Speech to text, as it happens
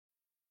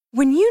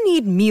When you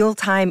need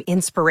mealtime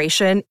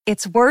inspiration,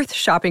 it's worth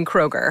shopping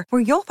Kroger,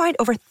 where you'll find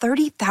over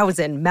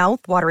 30,000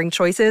 mouth-watering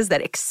choices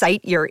that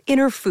excite your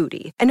inner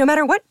foodie. And no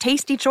matter what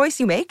tasty choice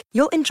you make,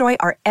 you'll enjoy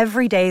our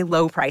everyday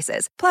low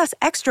prices, plus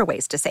extra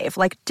ways to save,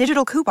 like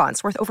digital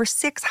coupons worth over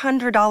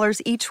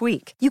 $600 each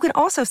week. You can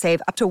also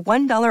save up to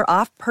 $1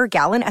 off per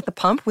gallon at the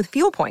pump with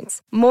fuel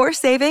points. More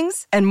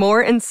savings and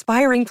more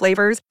inspiring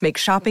flavors make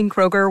shopping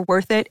Kroger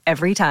worth it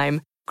every time.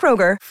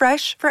 Kroger,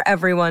 fresh for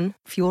everyone.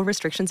 Fuel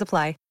restrictions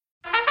apply.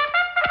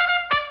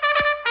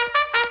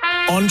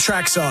 On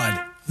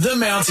Trackside, the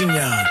Mountain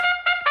Yard.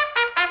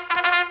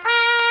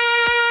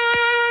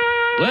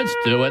 Let's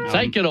do it.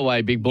 Take it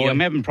away, big boy. Yeah, I'm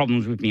having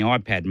problems with my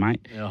iPad,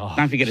 mate. Oh,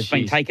 Don't forget, it's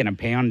been taking a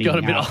pounding Got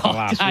a bit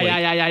last week.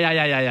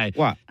 Hey.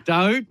 What?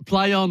 Don't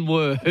play on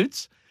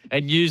words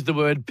and use the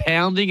word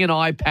pounding and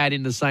iPad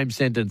in the same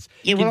sentence.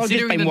 Yeah, well, I've just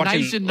Considering been the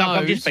watching. nation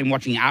I've just been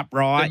watching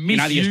Upright. the The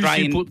misuse you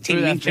Australian put through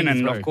Tim that Minchin, thing and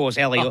through. of course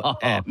Millie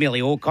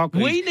Alcock.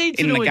 We need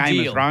to in do the a Game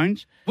deal. of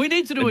Thrones. We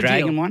need to do the a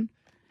Dragon deal one.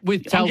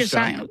 with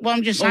Telstra.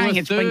 I'm just Or saying a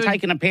it's been third-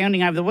 taking a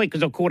pounding over the week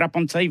because I've caught up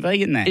on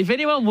TV and that. If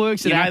anyone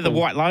works at you know, Apple, the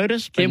White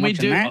Lotus. been can we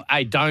watching do? that.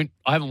 Hey, don't.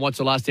 I haven't watched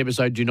the last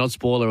episode. Do not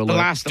spoiler alert. The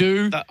last.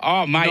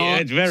 Oh, mate,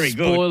 not it's very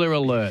good. Spoiler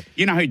alert.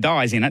 You know who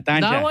dies in it, don't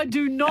you? No, I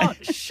do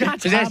not. Shut up,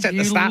 That's at the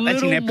you start.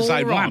 That's in little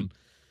episode moron.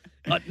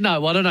 1.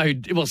 No, I don't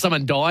know. Well,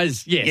 someone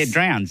dies, yes. Yeah,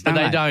 drowns, But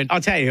don't they don't.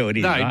 I'll tell you who it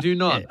is. No, right? do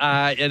not.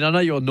 Yeah. And I know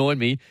you annoyed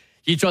me.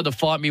 You tried to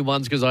fight me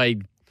once because I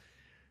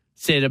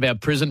said about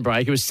Prison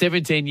Break. It was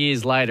 17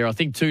 years later. I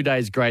think 2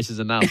 days' grace is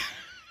enough.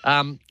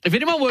 If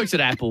anyone works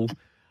at Apple,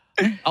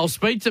 I'll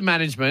speak to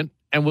management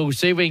and we'll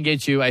see if we can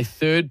get you a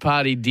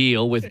third-party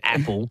deal with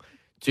Apple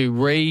to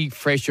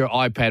refresh your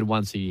iPad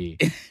once a year.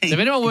 So if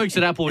anyone works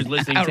at Apple is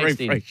listening, I'll text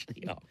in. refresh.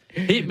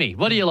 Hit me.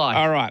 What do you like?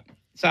 All right.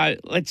 So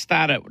let's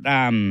start at.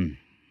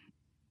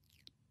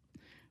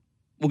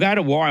 We'll go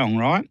to Wyong,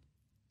 right?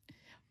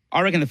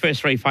 I reckon the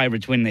first three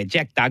favourites win there.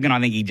 Jack Duggan, I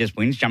think he just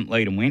wins, jump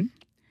lead and win.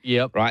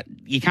 Yep. Right.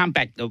 You can't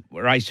back the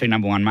race 2,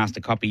 number 1,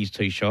 Master Copy. He's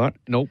too short.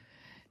 Nope.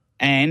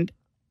 And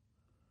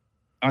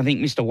I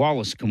think Mr.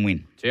 Wallace can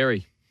win.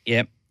 Terry.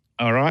 Yep.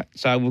 All right.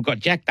 So we've got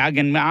Jack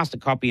Duggan, Master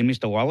Copy, and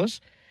Mr. Wallace.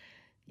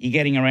 You're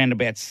getting around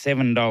about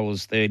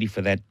 $7.30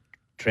 for that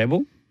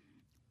treble.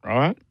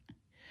 Right.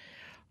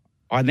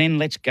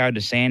 Let's go to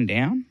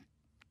Sandown.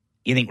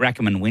 You think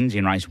Rackerman wins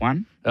in race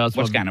 1?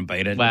 What's going to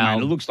beat it? Well,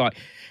 Mate, it looks like,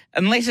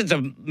 unless it's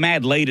a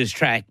mad leaders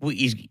track,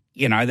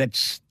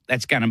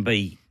 that's going to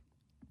be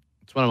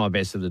It's one of my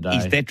best of the day.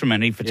 his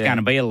detriment if it's going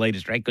to be a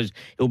leaders track because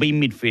he'll be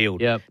midfield.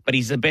 Yep. But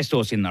he's the best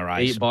horse in the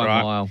race. By right?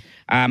 a mile.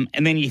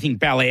 And then you think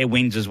Bel Air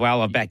wins as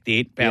well. I've backed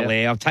it. Bel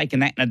Air. I've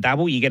taken that in a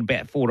double. You get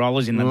about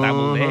 $4 in the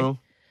double there.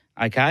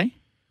 Okay.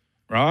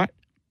 Right.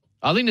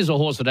 I think there's a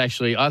horse that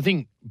actually, I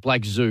think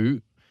Black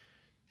Zoo,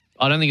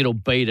 I don't think it'll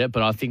beat it,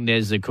 but I think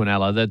there's the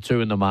Quinella. They're two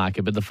in the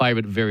market, but the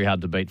favourite, very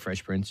hard to beat,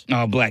 Fresh Prince.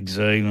 Oh, Black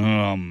Zoo.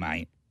 Oh,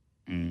 mate.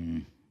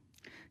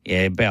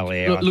 Yeah, Bel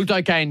Air. Looked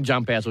okay in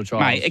jump outs or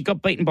trials. Mate, it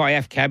got beaten by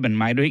Af Cabin,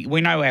 mate. We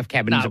know Af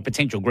Cabin is a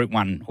potential Group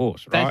 1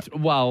 horse, right?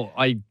 Well,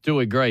 I do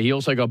agree. He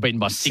also got beaten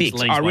by six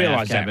lengths. I realise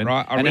by Af that, Cabin.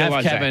 right? I And Af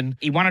realise that. Cabin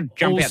He won a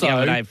jump out the also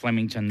other day at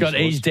Flemington. got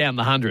eased down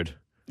the 100.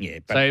 Yeah.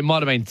 So it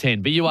might have been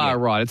 10, but you are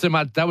right.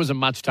 That was a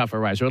much tougher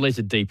race, or at least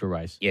a deeper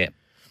race. Yeah.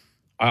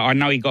 I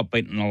know he got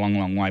beaten a long,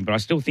 long way, but I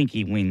still think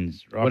he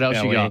wins. Right? What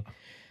else you got?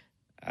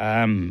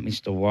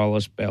 Mr.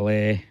 Wallace, Bel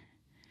Air.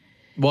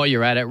 While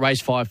you're at it,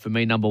 race 5 for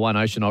me, number 1,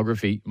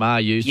 Oceanography. Ma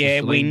used to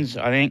sling. Wins,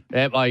 I think.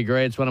 Yep, I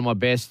agree. It's one of my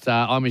best.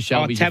 I'm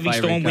Michelle. Tavi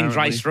Storm wins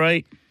race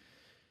 3.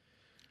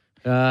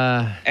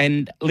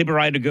 And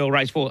Liberator Girl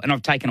race 4. And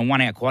I've taken a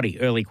 1 hour quaddie,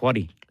 early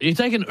quaddie. You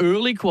take an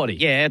early quaddie?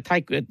 Yeah,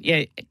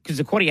 because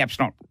the quaddie app's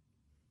not.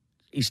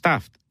 He's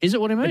stuffed. Is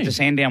it? What do you mean? With the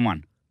Sandown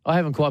one. I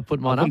haven't quite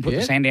put mine I up put yet.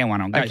 the Sandown one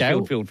on.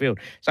 Go field.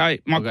 So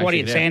my I'll go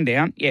quaddie check at it out.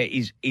 Sandown,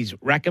 is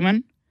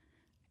Rackerman,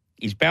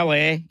 is Bel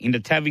Air, into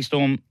Tavi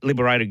Storm,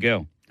 Liberator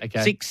Girl.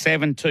 Okay. 6,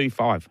 7, 2,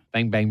 5.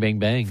 Bang, bang, bang,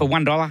 bang. For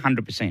 $1,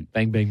 100%.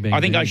 Bang, bang, bang. I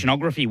think bang.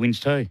 Oceanography wins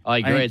too. I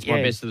agree. It's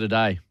my best of the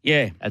day.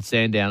 Yeah. At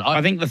Sandown.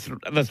 I think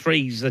the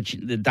three's the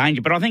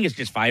danger, but I think it's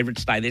just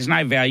favourites stay. There's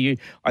no value.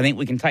 I think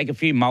we can take a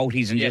few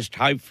multis and just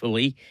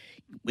hopefully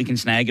we can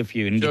snag a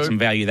few and get some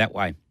value that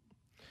way.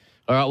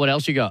 All right, what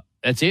else you got?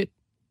 That's it?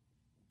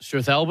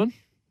 Strathalbyn?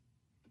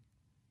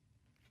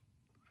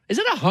 Is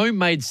it a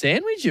homemade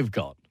sandwich you've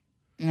got?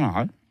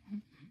 No.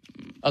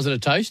 Oh, is it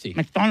a toasty?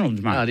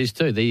 McDonald's, mate. No, it is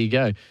too. There you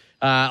go.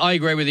 I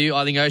agree with you.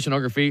 I think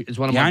Oceanography is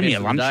one of You my owe me best a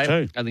of lunch the day.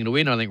 too. I think it'll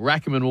win. I think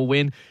Rackerman will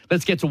win.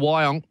 Let's get to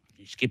Wyong.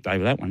 You skipped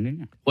over that one,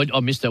 didn't you? I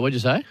missed it. What'd you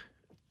say?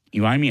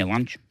 You owe me a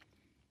lunch.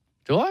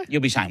 Do I?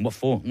 You'll be saying, what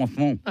for? What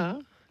for?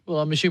 Well,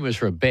 I'm assuming it was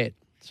for a bet.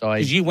 So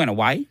Because you went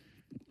away,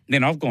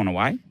 then I've gone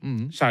away.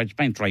 So it's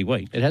been 3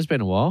 weeks. It has been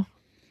a while.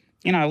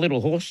 You know, a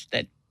little horse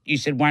that you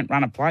said won't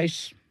run a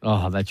place.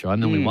 Oh, that's right.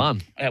 And then we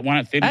won. That won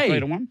at 33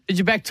 to 1. Did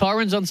you back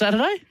Tyrans on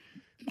Saturday?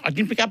 I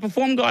didn't pick up a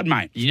form guide,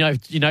 mate. You know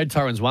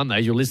Tyrans won, though.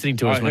 You're listening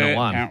to us I when it heard,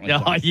 won.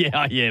 apparently.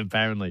 Oh, yeah,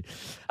 apparently.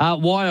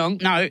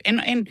 Wyong. No,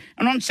 and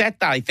on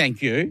Saturday,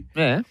 thank you.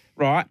 Yeah.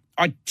 Right,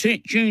 I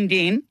tuned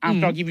in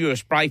after I give you a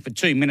spray for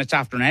 2 minutes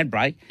after an ad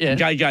break. Yeah.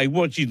 JJ,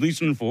 what's you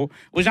listening for? It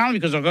was only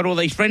because I got all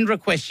these friend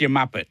requests, you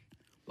muppet.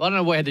 I don't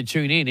know where I had to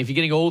tune in. If you're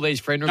getting all these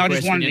friend I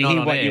requests, just wanted and to you're hear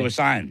not what on you air. were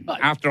saying But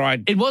after I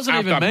it wasn't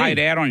after even I me. paid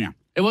out on you.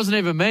 It wasn't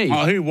even me.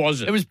 Oh, who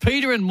was it? It was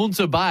Peter in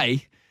Munster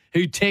Bay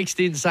who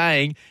texted in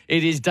saying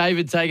it is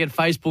David Taggart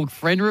Facebook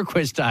friend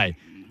request day.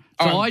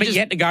 Oh, but you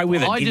had to go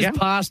with it, I did just you?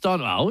 passed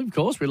on. Oh, of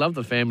course, we love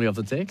the family of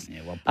the text. Yeah,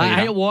 well, hey,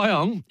 Peter. at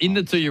Wyong, in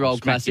the 2-year-old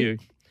smack classic. you.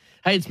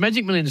 Hey, it's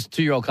Magic Millions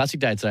 2-year-old classic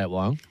day today at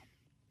Wyong.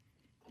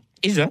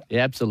 Is it?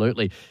 Yeah,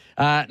 absolutely.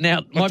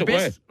 Now, What's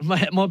it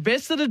my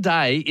best of the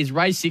day is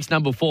race 6,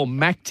 number 4,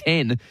 Mac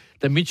 10,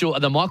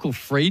 the Michael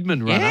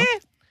Friedman runner.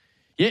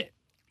 Yeah.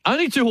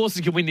 Only 2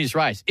 horses can win this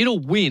race. It'll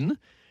win,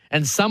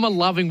 and Summer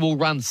Loving will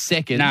run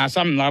second. Nah,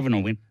 some loving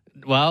will win.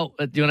 Well,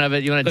 you want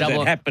to Because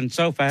double it happened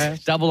so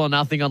fast. double or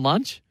nothing on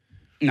lunch?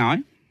 No.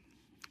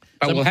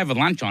 But So we'll have a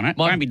lunch on it.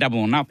 my- Won't be double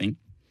or nothing.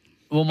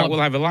 Well, But we'll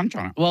have a lunch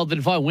on it. well, then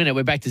if I win it,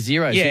 we're back to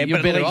zero. Yeah, so you're but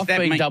at better least off that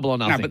being mean- double or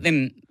nothing. No, but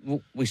then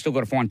we still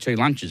got to find 2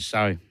 lunches.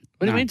 So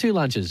what do you mean 2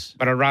 lunches?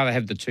 But I'd rather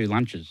have the 2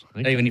 lunches,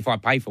 Okay. even if I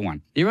pay for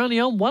one. You're only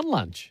on 1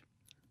 lunch.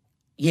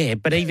 Yeah,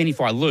 but even if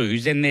I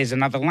lose, then there's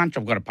another lunch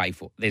I've got to pay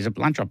for. There's a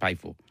lunch I pay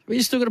for. Well,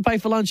 you're still going to pay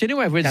for lunch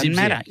anyway. If we're Doesn't zip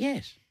matter. zip.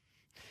 Yes.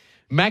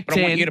 Mac But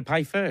I want 10 you to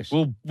pay first.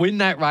 will win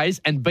that race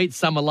and beat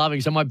Summer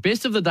Loving. So my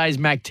best of the day is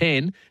Mac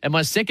 10, and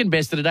my second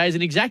best of the day is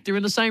an exacta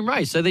in the same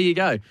race. So there you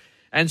go.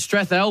 And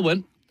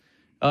Strathalbyn,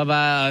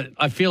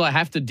 I feel I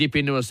have to dip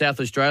into a South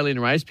Australian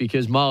race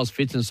because Miles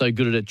Fitzon's so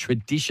good at it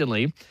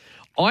traditionally.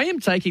 I am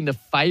taking the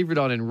favourite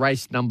on in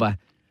race number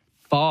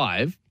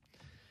 5,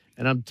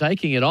 and I'm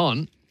taking it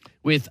on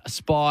with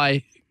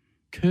Spy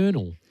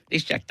Colonel,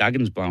 This Jack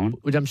Duggan's blowing.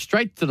 which I'm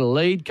straight to the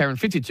lead, carrying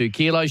 52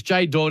 kilos.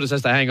 Jay Daughters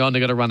has to hang on. They've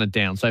got to run it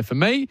down. So for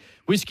me,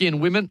 Whiskey and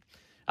Women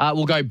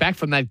will go back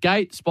from that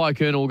gate. Spy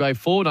Colonel will go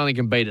forward. Only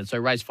can beat it. So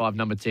race 5,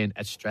 number 10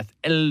 at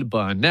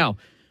Strathalbyn. Now,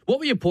 what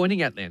were you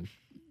pointing at then?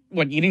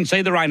 What, you didn't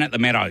see the rain at the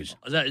Meadows?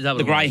 Is that what The it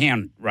was?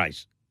 Greyhound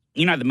race.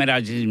 You know the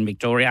Meadows is in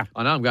Victoria.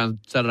 I know, I'm going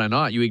Saturday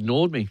night. You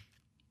ignored me.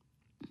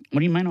 What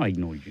do you mean I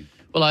ignored you?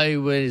 Well, I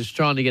was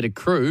trying to get a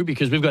crew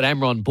because we've got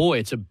Amron Boy.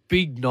 It's a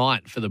big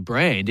night for the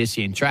brand,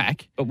 SEN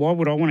Track, But why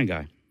would I want to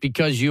go?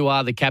 because you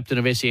are the captain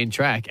of SEN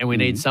Track and we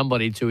need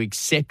somebody to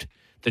accept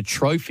the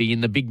trophy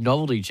in the big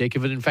novelty check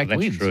if it in fact That's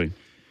wins. true.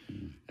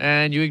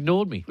 And you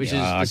ignored me, which is I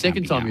the can't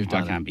second be time going. you've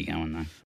done I it. can't be going, though.